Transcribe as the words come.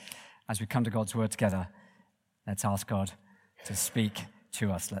as we come to God's word together, let's ask God to speak to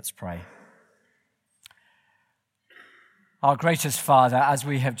us. Let's pray. Our gracious Father, as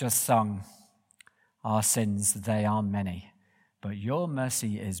we have just sung, our sins, they are many, but your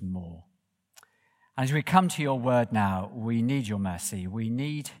mercy is more. And as we come to your word now, we need your mercy. We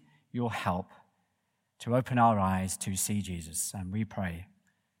need your help to open our eyes to see Jesus. And we pray,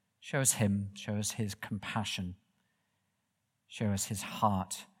 show us him, show us his compassion, show us his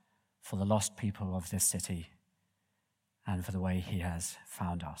heart for the lost people of this city and for the way he has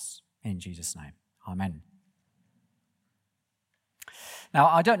found us. In Jesus' name, amen. Now,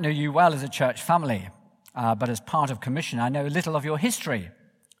 I don't know you well as a church family, but as part of Commission, I know a little of your history.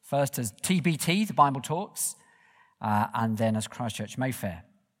 First as TBT, the Bible Talks, and then as Christchurch Mayfair.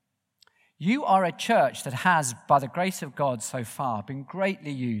 You are a church that has, by the grace of God so far, been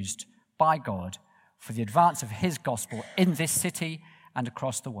greatly used by God for the advance of his gospel in this city and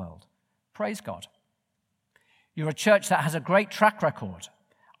across the world. Praise God. You're a church that has a great track record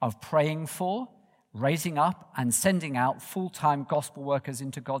of praying for, raising up, and sending out full-time gospel workers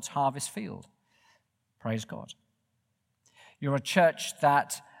into God's harvest field. Praise God. You're a church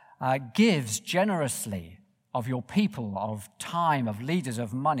that gives generously of your people, of time, of leaders,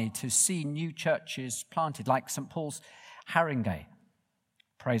 of money to see new churches planted, like St. Paul's Haringey.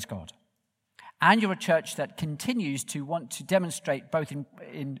 Praise God. And you're a church that continues to want to demonstrate both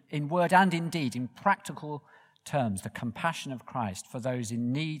in word and in deed, in practical terms, the compassion of Christ for those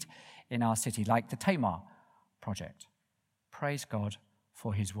in need in our city, like the Tamar Project. Praise God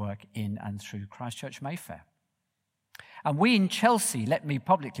for his work in and through Christchurch Mayfair. And we in Chelsea, let me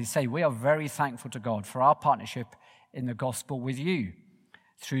publicly say, we are very thankful to God for our partnership in the gospel with you.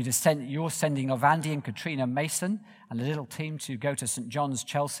 Through your sending of Andy and Katrina Mason and a little team to go to St. John's,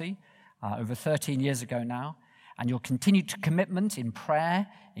 Chelsea, over 13 years ago now. And your continued commitment in prayer,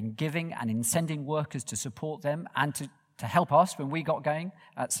 in giving, and in sending workers to support them and to help us when we got going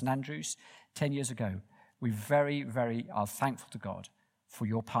at St. Andrews 10 years ago. We very, very are thankful to God for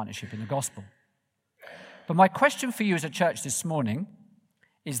your partnership in the gospel. But my question for you as a church this morning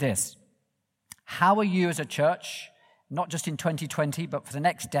is this. How are you as a church, not just in 2020, but for the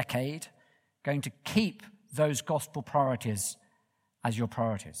next decade, going to keep those gospel priorities as your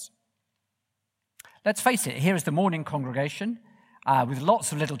priorities? Let's face it, here is the morning congregation with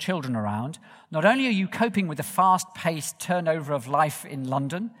lots of little children around. Not only are you coping with the fast-paced turnover of life in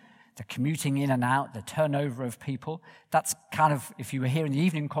London, the commuting in and out, the turnover of people, that's kind of, if you were here in the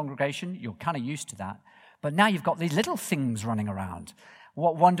evening congregation, you're kind of used to that. But now you've got these little things running around.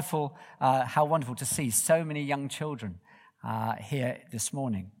 What wonderful, how wonderful to see so many young children here this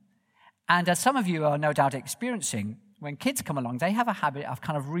morning. And as some of you are no doubt experiencing, when kids come along, they have a habit of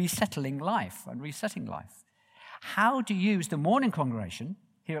kind of resettling life and resetting life. How do you, as the morning congregation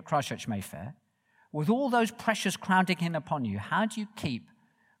here at Christchurch Mayfair, with all those pressures crowding in upon you, how do you keep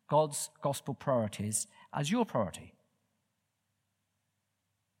God's gospel priorities as your priority?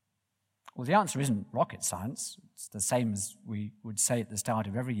 Well, the answer isn't rocket science. It's the same as we would say at the start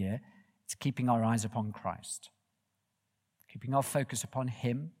of every year. It's keeping our eyes upon Christ, keeping our focus upon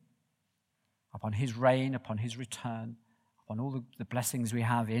him, upon his reign, upon his return, upon all the blessings we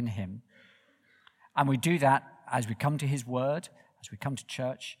have in him. And we do that as we come to his word, as we come to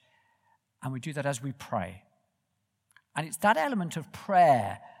church, and we do that as we pray. And it's that element of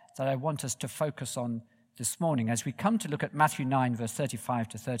prayer that I want us to focus on this morning as we come to look at Matthew 9, verse 35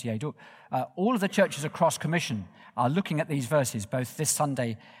 to 38. All of the churches across Commission are looking at these verses, both this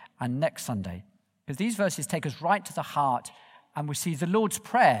Sunday and next Sunday, because these verses take us right to the heart, and we see the Lord's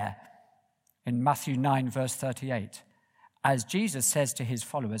Prayer in Matthew 9, verse 38, as Jesus says to his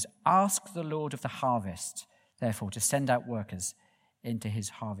followers, "Ask the Lord of the harvest, therefore, to send out workers into his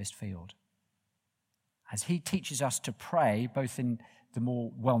harvest field." As he teaches us to pray, both in the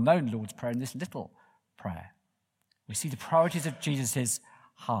more well-known Lord's Prayer and this little prayer, we see the priorities of Jesus'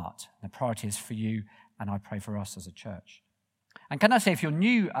 heart. The priorities for you, and I pray for us as a church. And can I say, if you're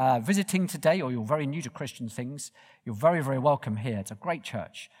new visiting today, or you're very new to Christian things, you're very, very welcome here. It's a great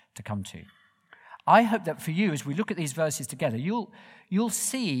church to come to. I hope that for you, as we look at these verses together, you'll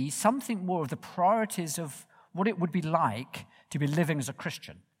see something more of the priorities of what it would be like to be living as a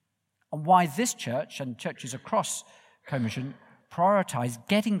Christian, and why this church and churches across Commission prioritize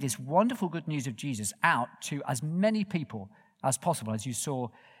getting this wonderful good news of Jesus out to as many people as possible, as you saw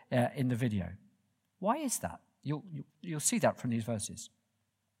in the video. Why is that? You'll see that from these verses.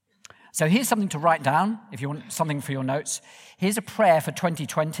 So here's something to write down if you want something for your notes. Here's a prayer for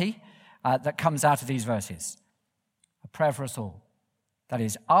 2020 that comes out of these verses. A prayer for us all. That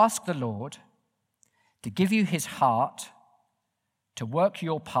is, ask the Lord to give you his heart to work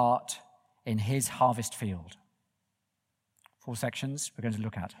your part in his harvest field. 4 sections we're going to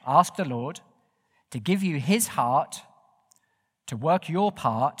look at. Ask the Lord to give you his heart to work your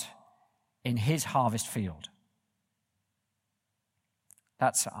part in his harvest field.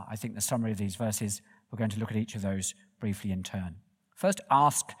 That's, I think, the summary of these verses. We're going to look at each of those briefly in turn. First,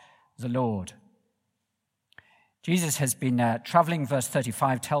 ask the Lord. Jesus has been traveling, verse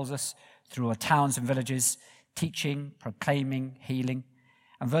 35 tells us, through our towns and villages, teaching, proclaiming, healing.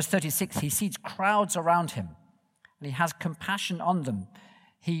 And verse 36, he sees crowds around him, and he has compassion on them.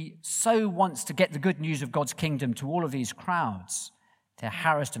 He so wants to get the good news of God's kingdom to all of these crowds. They're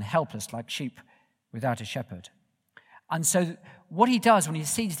harassed and helpless like sheep without a shepherd. And so what he does when he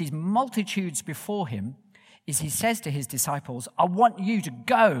sees these multitudes before him is he says to his disciples, I want you to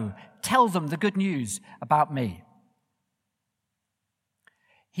go, tell them the good news about me.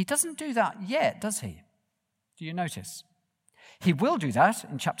 He doesn't do that yet, does he? Do you notice? He will do that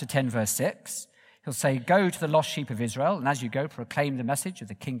in chapter 10, verse 6. He'll say, go to the lost sheep of Israel, and as you go, proclaim the message of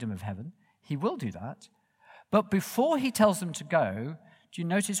the kingdom of heaven. He will do that. But before he tells them to go, do you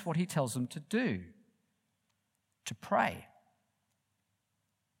notice what he tells them to do? To pray.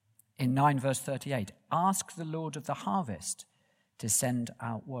 In 9, verse 38, ask the Lord of the harvest to send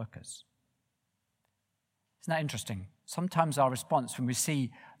out workers. Isn't that interesting? Sometimes our response when we see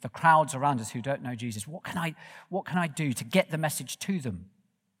the crowds around us who don't know Jesus, what can I do to get the message to them?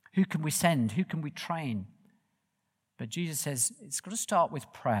 Who can we send? Who can we train? But Jesus says it's got to start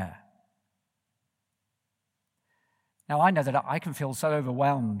with prayer. Now, I know that I can feel so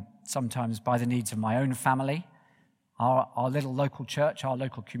overwhelmed sometimes by the needs of my own family, our little local church, our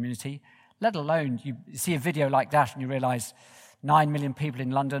local community, let alone you see a video like that and you realize 9 million people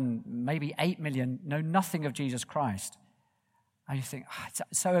in London, maybe 8 million, know nothing of Jesus Christ. And you think, it's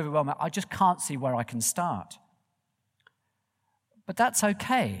so overwhelming, I just can't see where I can start. But that's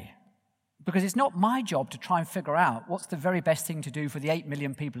okay, because it's not my job to try and figure out what's the very best thing to do for the 8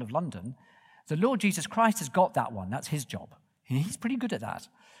 million people of London. The Lord Jesus Christ has got that one. That's his job. He's pretty good at that.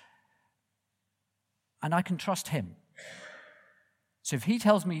 And I can trust him. So if he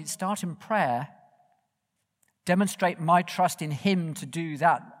tells me, start in prayer, demonstrate my trust in him to do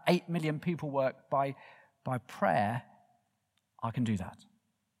that 8 million people work by prayer, I can do that.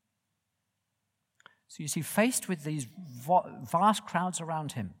 So you see, faced with these vast crowds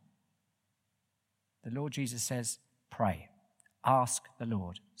around him, the Lord Jesus says, pray. Ask the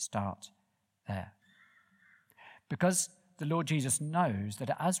Lord. Start there. Because the Lord Jesus knows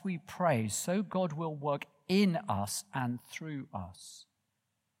that as we pray, so God will work in us and through us.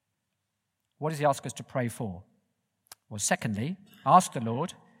 What does he ask us to pray for? Well, secondly, ask the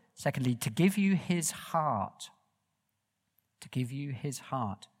Lord, to give you his heart. To give you his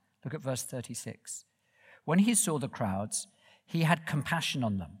heart. Look at verse 36. When he saw the crowds, he had compassion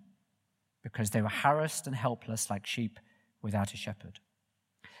on them because they were harassed and helpless like sheep without a shepherd.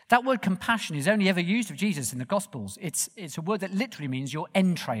 That word compassion is only ever used of Jesus in the Gospels. It's a word that literally means your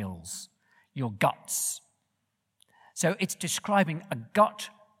entrails, your guts. So it's describing a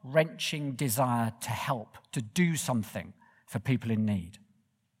gut-wrenching desire to help, to do something for people in need.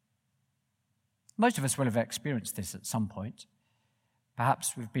 Most of us will have experienced this at some point.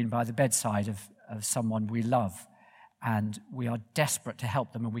 Perhaps we've been by the bedside of someone we love and we are desperate to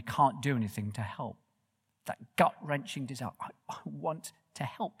help them and we can't do anything to help. That gut-wrenching desire, I want to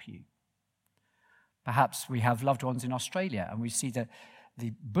help you. Perhaps we have loved ones in Australia and we see the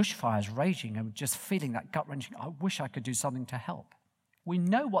bushfires raging and just feeling that gut-wrenching, I wish I could do something to help. We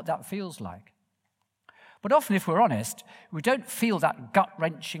know what that feels like. But often, if we're honest, we don't feel that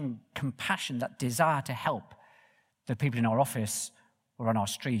gut-wrenching compassion, that desire to help the people in our office or on our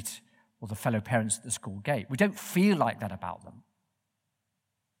street or the fellow parents at the school gate. We don't feel like that about them.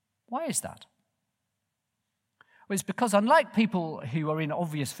 Why is that? Well, it's because unlike people who are in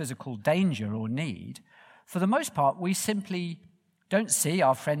obvious physical danger or need, for the most part, we simply don't see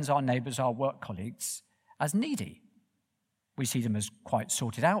our friends, our neighbours, our work colleagues as needy. We see them as quite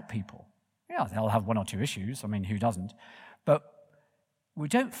sorted out people. Yeah, they'll have one or two issues. I mean, who doesn't? But we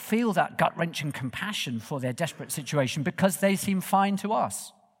don't feel that gut-wrenching compassion for their desperate situation because they seem fine to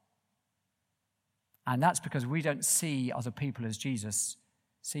us. And that's because we don't see other people as Jesus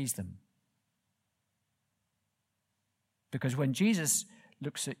sees them. Because when Jesus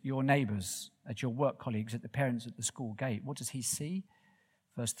looks at your neighbours, at your work colleagues, at the parents at the school gate, what does he see?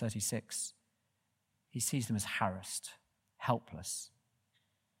 Verse 36, he sees them as harassed, helpless.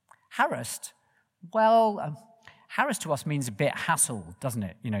 Harassed? Well, harassed to us means a bit hassled, doesn't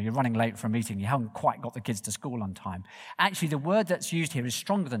it? You know, you're running late for a meeting, you haven't quite got the kids to school on time. Actually, the word that's used here is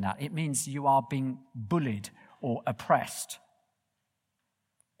stronger than that. It means you are being bullied or oppressed.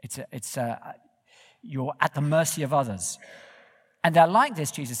 You're at the mercy of others. And they're like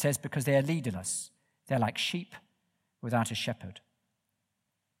this, Jesus says, because they are leaderless. They're like sheep without a shepherd.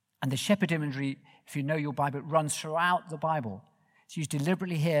 And the shepherd imagery, if you know your Bible, it runs throughout the Bible. It's used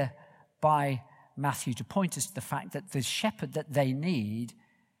deliberately here by Matthew to point us to the fact that the shepherd that they need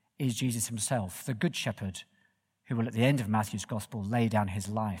is Jesus himself, the good shepherd, who will at the end of Matthew's gospel lay down his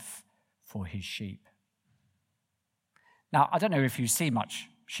life for his sheep. Now, I don't know if you see much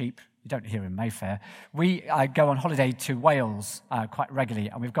sheep. You don't hear in Mayfair. We go on holiday to Wales quite regularly,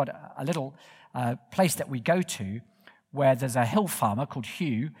 and we've got a little place that we go to where there's a hill farmer called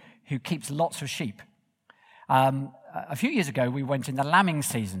Hugh who keeps lots of sheep. A few years ago, we went in the lambing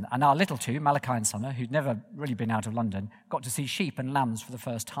season, and our little two, Malachi and Summer, who'd never really been out of London, got to see sheep and lambs for the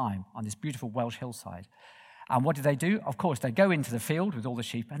first time on this beautiful Welsh hillside. And what do? Of course, they go into the field with all the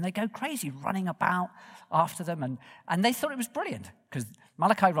sheep, and they go crazy, running about after them. And they thought it was brilliant, because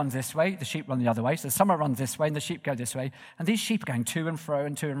Malachi runs this way, the sheep run the other way, so Summer runs this way, and the sheep go this way, and these sheep are going to and fro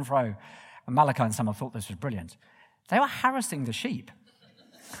and to and fro. And Malachi and Summer thought this was brilliant. They were harassing the sheep.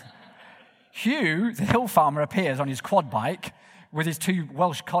 Hugh, the hill farmer, appears on his quad bike with his two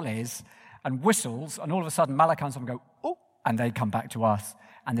Welsh collies and whistles, and all of a sudden Malachi and Summer go, oh, and they come back to us,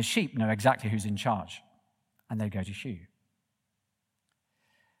 and the sheep know exactly who's in charge. And they go to Hugh.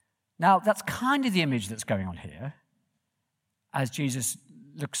 Now, that's kind of the image that's going on here as Jesus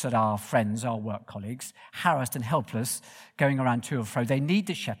looks at our friends, our work colleagues, harassed and helpless, going around to and fro. They need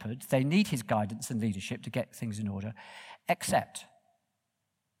the shepherd. They need his guidance and leadership to get things in order, except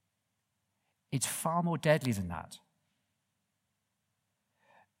it's far more deadly than that.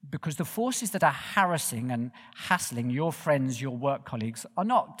 Because the forces that are harassing and hassling your friends, your work colleagues, are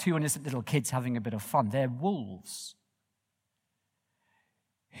not two innocent little kids having a bit of fun. They're wolves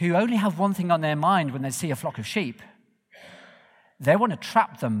who only have one thing on their mind when they see a flock of sheep. They want to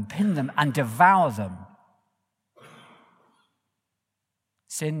trap them, pin them, and devour them.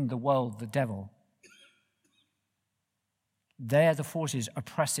 Sin, the world, the devil. They're the forces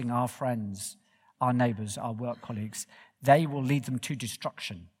oppressing our friends, our neighbors, our work colleagues. They will lead them to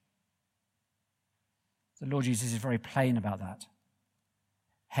destruction. The Lord Jesus is very plain about that.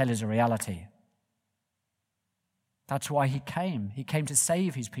 Hell is a reality. That's why he came. He came to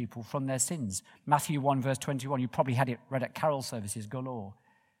save his people from their sins. Matthew 1, verse 21, you probably had it read at carol services galore.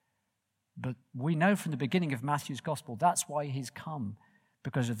 But we know from the beginning of Matthew's gospel, that's why he's come,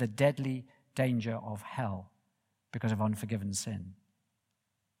 because of the deadly danger of hell, because of unforgiven sin.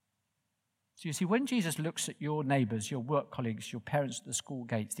 So you see, when Jesus looks at your neighbours, your work colleagues, your parents at the school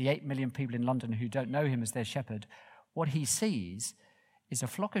gates, the 8 million people in London who don't know him as their shepherd, what he sees is a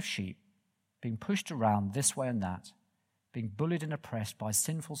flock of sheep being pushed around this way and that, being bullied and oppressed by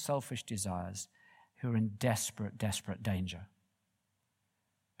sinful, selfish desires who are in desperate, desperate danger.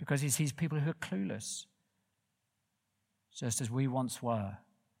 Because he sees people who are clueless, just as we once were.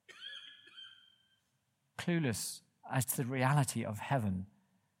 Clueless as to the reality of heaven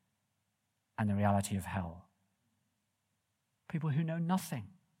and the reality of hell. People who know nothing.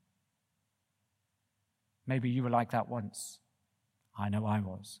 Maybe you were like that once. I know I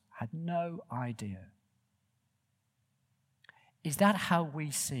was. Had no idea. Is that how we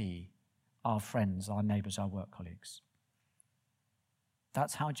see our friends, our neighbors, our work colleagues?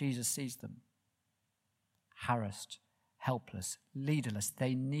 That's how Jesus sees them. Harassed, helpless, leaderless.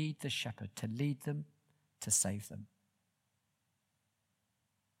 They need the shepherd to lead them, to save them.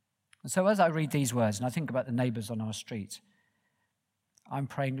 And so as I read these words and I think about the neighbors on our street, I'm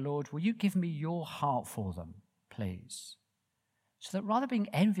praying, Lord, will you give me your heart for them, please? So that rather being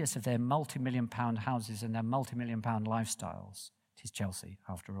envious of their multi-million-pound houses and their multi-million-pound lifestyles, it is Chelsea,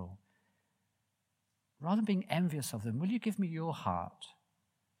 after all, rather than being envious of them, will you give me your heart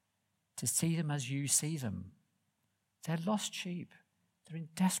to see them as you see them? They're lost sheep. They're in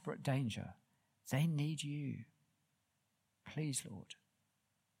desperate danger. They need you. Please, Lord.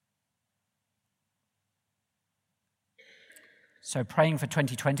 So praying for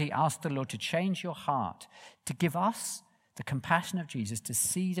 2020, ask the Lord to change your heart, to give us the compassion of Jesus, to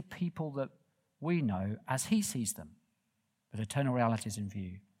see the people that we know as he sees them, with eternal realities in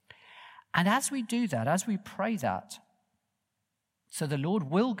view. And as we do that, as we pray that, so the Lord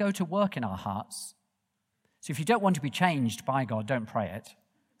will go to work in our hearts. So if you don't want to be changed by God, don't pray it.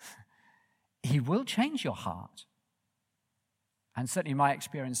 He will change your heart. And certainly in my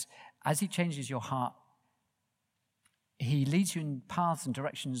experience, as he changes your heart, he leads you in paths and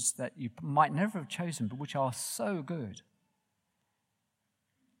directions that you might never have chosen, but which are so good.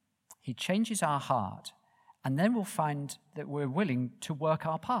 He changes our heart, and then we'll find that we're willing to work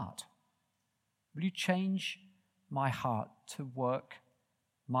our part. Will you change my heart to work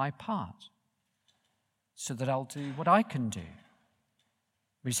my part so that I'll do what I can do.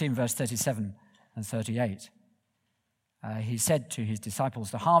 We see in verse 37 and 38, he said to his disciples,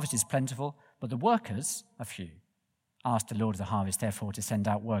 the harvest is plentiful, but the workers are few. Ask the Lord of the harvest, therefore, to send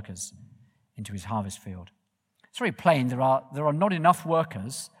out workers into his harvest field. It's very plain there are not enough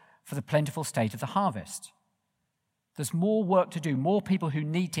workers for the plentiful state of the harvest. There's more work to do, more people who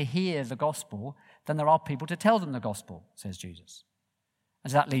need to hear the gospel than there are people to tell them the gospel, says Jesus.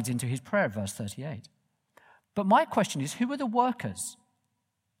 And so that leads into his prayer, verse 38. But my question is, who are the workers?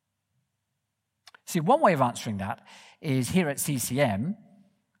 See, one way of answering that is here at CCM,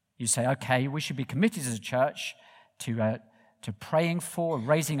 you say, okay, we should be committed as a church to praying for,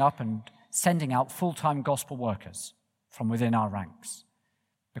 raising up and sending out full-time gospel workers from within our ranks.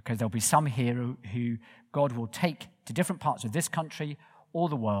 Because there'll be some here who God will take to different parts of this country or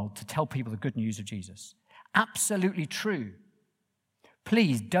the world to tell people the good news of Jesus. Absolutely true.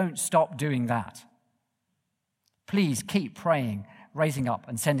 Please don't stop doing that. Please keep praying, raising up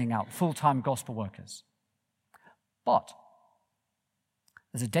and sending out full-time gospel workers. But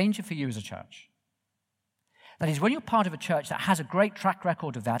there's a danger for you as a church. That is, when you're part of a church that has a great track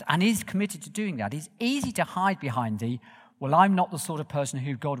record of that and is committed to doing that, it's easy to hide behind well, I'm not the sort of person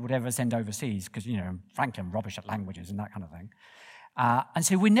who God would ever send overseas because, frankly, I'm rubbish at languages and that kind of thing. And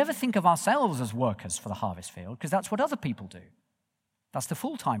so we never think of ourselves as workers for the harvest field because that's what other people do. That's the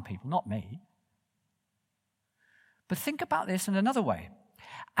full-time people, not me. But think about this in another way.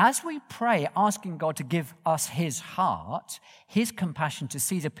 As we pray, asking God to give us his heart, his compassion to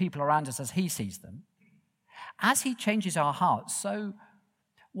see the people around us as he sees them, as he changes our hearts, so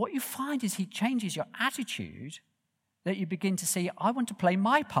what you find is he changes your attitude that you begin to see, I want to play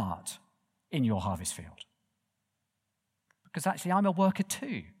my part in your harvest field. Because actually I'm a worker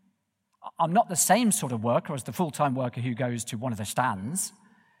too. I'm not the same sort of worker as the full-time worker who goes to one of the stands,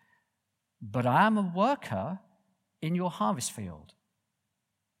 but I am a worker in your harvest field.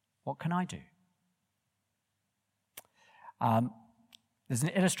 What can I do? There's an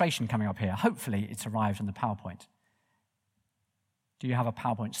illustration coming up here. Hopefully it's arrived on the PowerPoint. Do you have a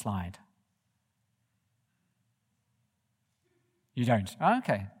PowerPoint slide? You don't? Oh,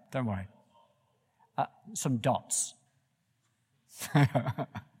 okay, don't worry. Some dots.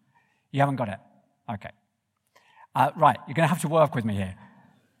 You haven't got it? Okay. Right, you're going to have to work with me here.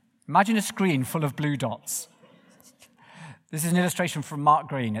 Imagine a screen full of blue dots. This is an illustration from Mark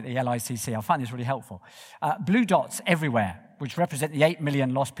Green at the LICC. I find this really helpful. Blue dots everywhere, which represent the 8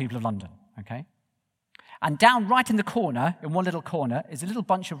 million lost people of London, okay? And down right in the corner, in one little corner, is a little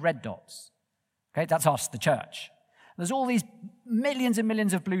bunch of red dots. Okay, that's us, the church. There's all these millions and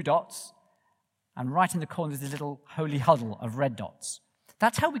millions of blue dots, and right in the corner is this little holy huddle of red dots.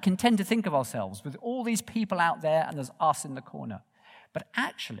 That's how we can tend to think of ourselves, with all these people out there, and there's us in the corner. But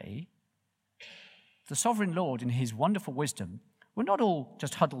actually, the sovereign Lord, in his wonderful wisdom, we're not all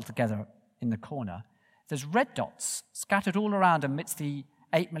just huddled together in the corner. There's red dots scattered all around amidst the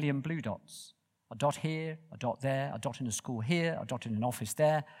 8 million blue dots. A dot here, a dot there, a dot in a school here, a dot in an office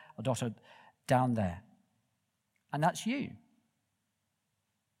there, a dot down there. And that's you.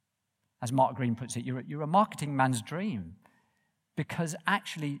 As Mark Green puts it, you're a marketing man's dream, because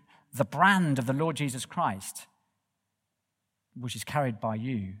actually the brand of the Lord Jesus Christ, which is carried by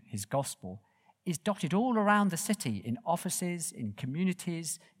you, his gospel, is dotted all around the city, in offices, in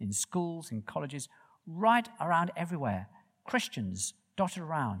communities, in schools, in colleges, right around everywhere. Christians dotted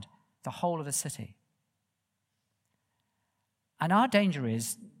around the whole of the city. And our danger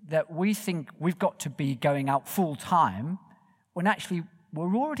is that we think we've got to be going out full time when actually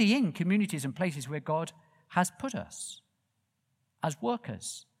we're already in communities and places where God has put us as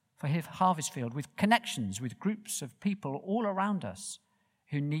workers for his harvest field, with connections, with groups of people all around us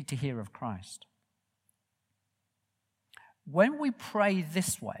who need to hear of Christ. When we pray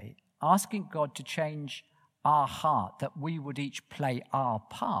this way, asking God to change our heart, that we would each play our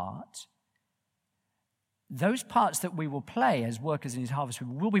part, those parts that we will play as workers in his harvest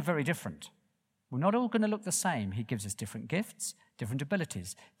field will be very different. We're not all going to look the same. He gives us different gifts, different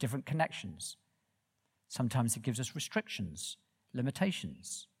abilities, different connections. Sometimes he gives us restrictions,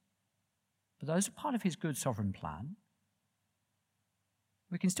 limitations. But those are part of his good sovereign plan.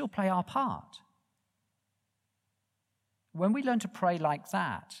 We can still play our part. When we learn to pray like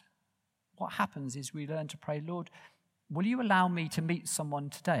that, what happens is we learn to pray, Lord, will you allow me to meet someone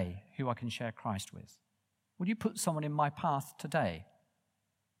today who I can share Christ with? Will you put someone in my path today?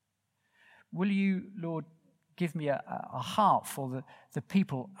 Will you, Lord, give me a heart for the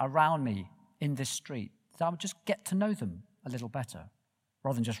people around me in this street, that I would just get to know them a little better,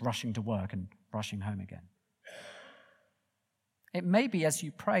 rather than just rushing to work and rushing home again? It may be as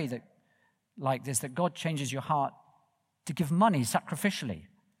you pray that, like this, that God changes your heart to give money sacrificially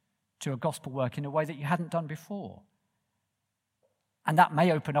to a gospel work in a way that you hadn't done before. And that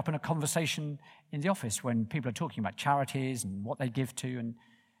may open up in a conversation in the office when people are talking about charities and what they give to, and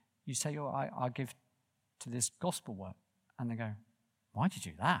you say, oh, I'll give to this gospel work. And they go, why did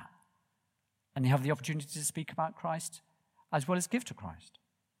you do that? And you have the opportunity to speak about Christ as well as give to Christ.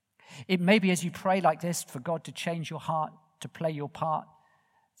 It may be as you pray like this for God to change your heart, to play your part,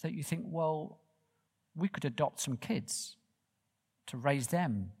 that you think, well, we could adopt some kids to raise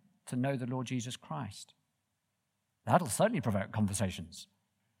them to know the Lord Jesus Christ. That'll certainly provoke conversations.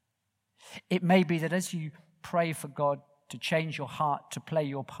 It may be that as you pray for God to change your heart, to play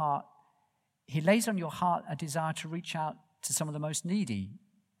your part, he lays on your heart a desire to reach out to some of the most needy,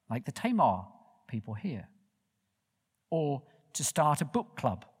 like the Tamar people here. Or to start a book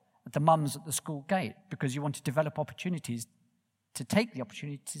club at the mums at the school gate because you want to develop opportunities to take the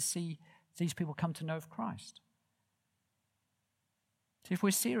opportunity to see these people come to know of Christ. So if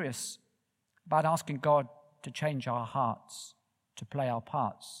we're serious about asking God to change our hearts, to play our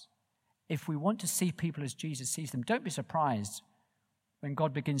parts, if we want to see people as Jesus sees them, don't be surprised when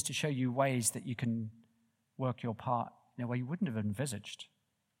God begins to show you ways that you can work your part in a way you wouldn't have envisaged.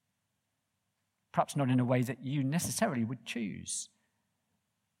 Perhaps not in a way that you necessarily would choose,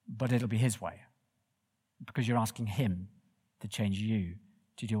 but it'll be his way because you're asking him to change you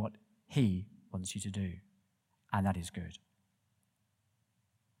to do what he wants you to do, and that is good.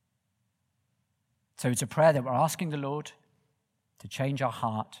 So it's a prayer that we're asking the Lord to change our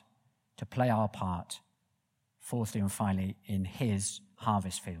heart, to play our part, fourthly and finally, in his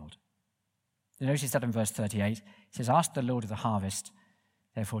harvest field. You notice that in verse 38, it says, ask the Lord of the harvest,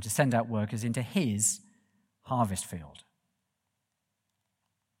 therefore, to send out workers into his harvest field.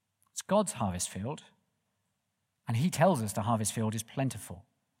 It's God's harvest field, and he tells us the harvest field is plentiful.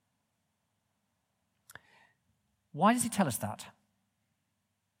 Why does he tell us that?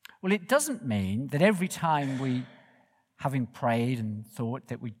 Well, it doesn't mean that every time we, having prayed and thought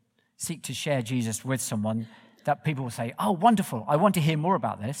that we seek to share Jesus with someone, that people will say, oh, wonderful, I want to hear more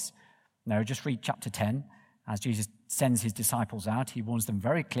about this. No, just read chapter 10. As Jesus sends his disciples out, he warns them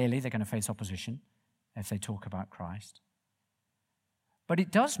very clearly they're going to face opposition if they talk about Christ. But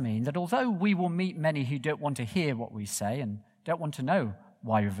it does mean that although we will meet many who don't want to hear what we say and don't want to know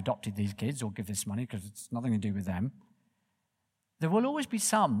why we've adopted these kids or give this money because it's nothing to do with them, there will always be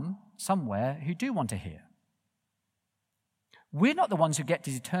some, somewhere, who do want to hear. We're not the ones who get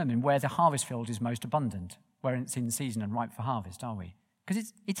to determine where the harvest field is most abundant, where it's in season and ripe for harvest, are we?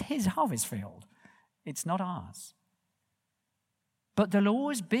 Because it's his harvest field. It's not ours. But there'll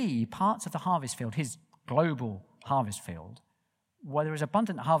always be parts of the harvest field, his global harvest field, where there is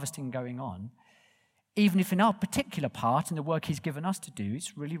abundant harvesting going on, even if in our particular part in the work he's given us to do,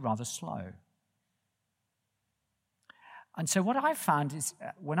 it's really rather slow. And so what I've found is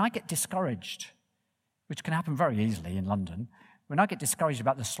when I get discouraged, which can happen very easily in London, when I get discouraged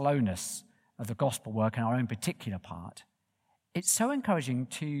about the slowness of the gospel work in our own particular part, it's so encouraging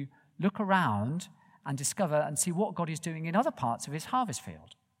to look around and discover and see what God is doing in other parts of his harvest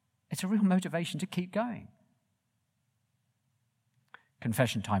field. It's a real motivation to keep going.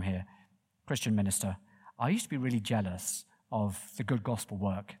 Confession time here. Christian minister, I used to be really jealous of the good gospel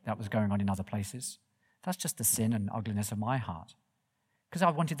work that was going on in other places. That's just the sin and ugliness of my heart. Because I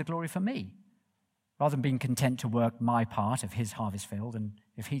wanted the glory for me, rather than being content to work my part of his harvest field, and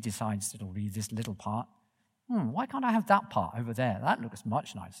if he decides it'll be this little part, why can't I have that part over there? That looks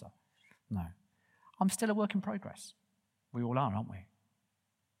much nicer. No. I'm still a work in progress. We all are, aren't we?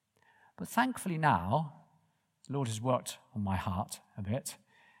 But thankfully now, the Lord has worked on my heart a bit,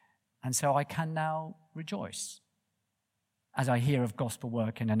 and so I can now rejoice as I hear of gospel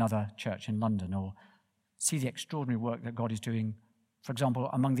work in another church in London, or see the extraordinary work that God is doing, for example,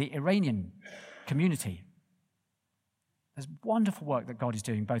 among the Iranian community. There's wonderful work that God is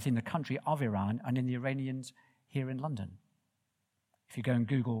doing both in the country of Iran and in the Iranians here in London. If you go and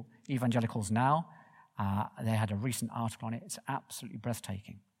Google Evangelicals Now, they had a recent article on it. It's absolutely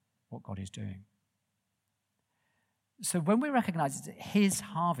breathtaking what God is doing. So when we recognize it's his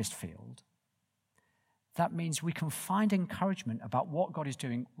harvest field, that means we can find encouragement about what God is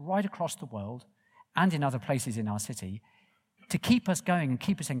doing right across the world and in other places in our city to keep us going and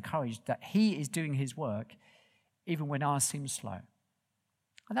keep us encouraged that he is doing his work even when ours seems slow.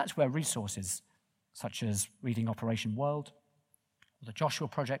 And that's where resources such as reading Operation World, or the Joshua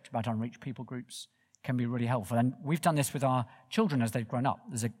Project about unreached people groups can be really helpful. And we've done this with our children as they've grown up.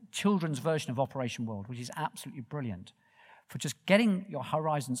 There's a children's version of Operation World, which is absolutely brilliant for just getting your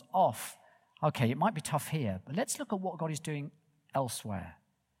horizons off. Okay, it might be tough here, but let's look at what God is doing elsewhere,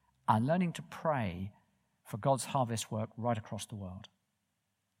 and learning to pray for God's harvest work right across the world.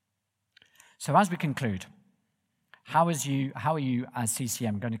 So as we conclude, how are you as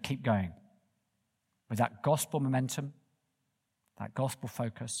CCM going to keep going with that gospel momentum, that gospel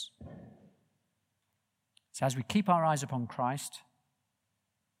focus? So as we keep our eyes upon Christ,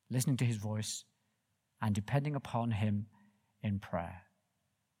 listening to his voice, and depending upon him in prayer,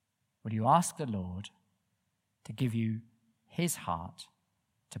 will you ask the Lord to give you his heart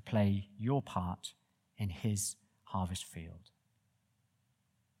to play your part in his harvest field?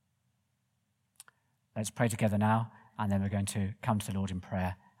 Let's pray together now, and then we're going to come to the Lord in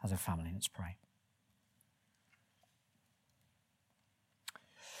prayer as a family. Let's pray.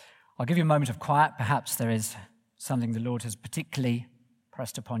 I'll give you a moment of quiet. Perhaps there is something the Lord has particularly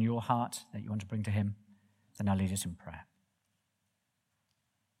pressed upon your heart that you want to bring to him. Then I'll lead us in prayer.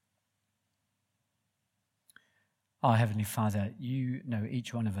 Our Heavenly Father, you know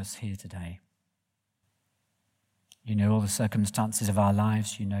each one of us here today. You know all the circumstances of our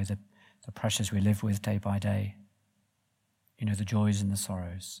lives. You know the pressures we live with day by day. You know the joys and the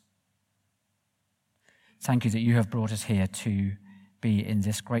sorrows. Thank you that you have brought us here to be in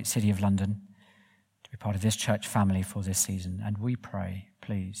this great city of London, to be part of this church family for this season. And we pray,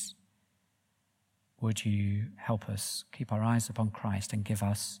 please, would you help us keep our eyes upon Christ and give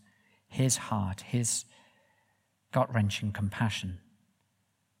us his heart, his gut-wrenching compassion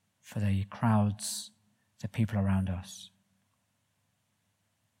for the crowds, the people around us,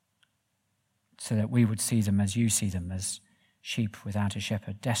 so that we would see them as you see them, as sheep without a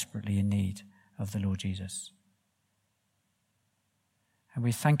shepherd, desperately in need of the Lord Jesus. And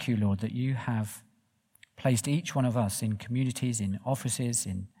we thank you, Lord, that you have placed each one of us in communities, in offices,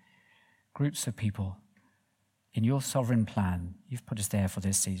 in groups of people, in your sovereign plan. You've put us there for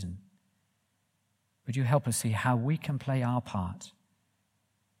this season. Would you help us see how we can play our part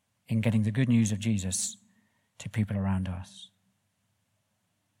in getting the good news of Jesus to people around us?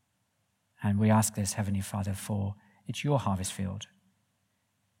 And we ask this, Heavenly Father, for it's your harvest field.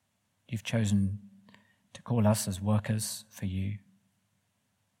 You've chosen to call us as workers for you.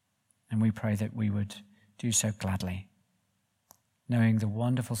 And we pray that we would do so gladly, knowing the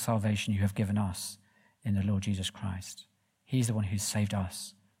wonderful salvation you have given us in the Lord Jesus Christ. He's the one who's saved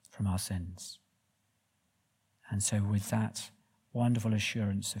us from our sins. And so with that wonderful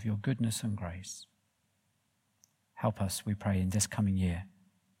assurance of your goodness and grace, help us, we pray, in this coming year,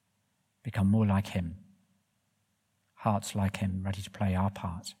 become more like him, hearts like him, ready to play our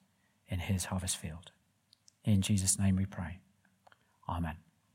part in his harvest field. In Jesus' name we pray. Amen.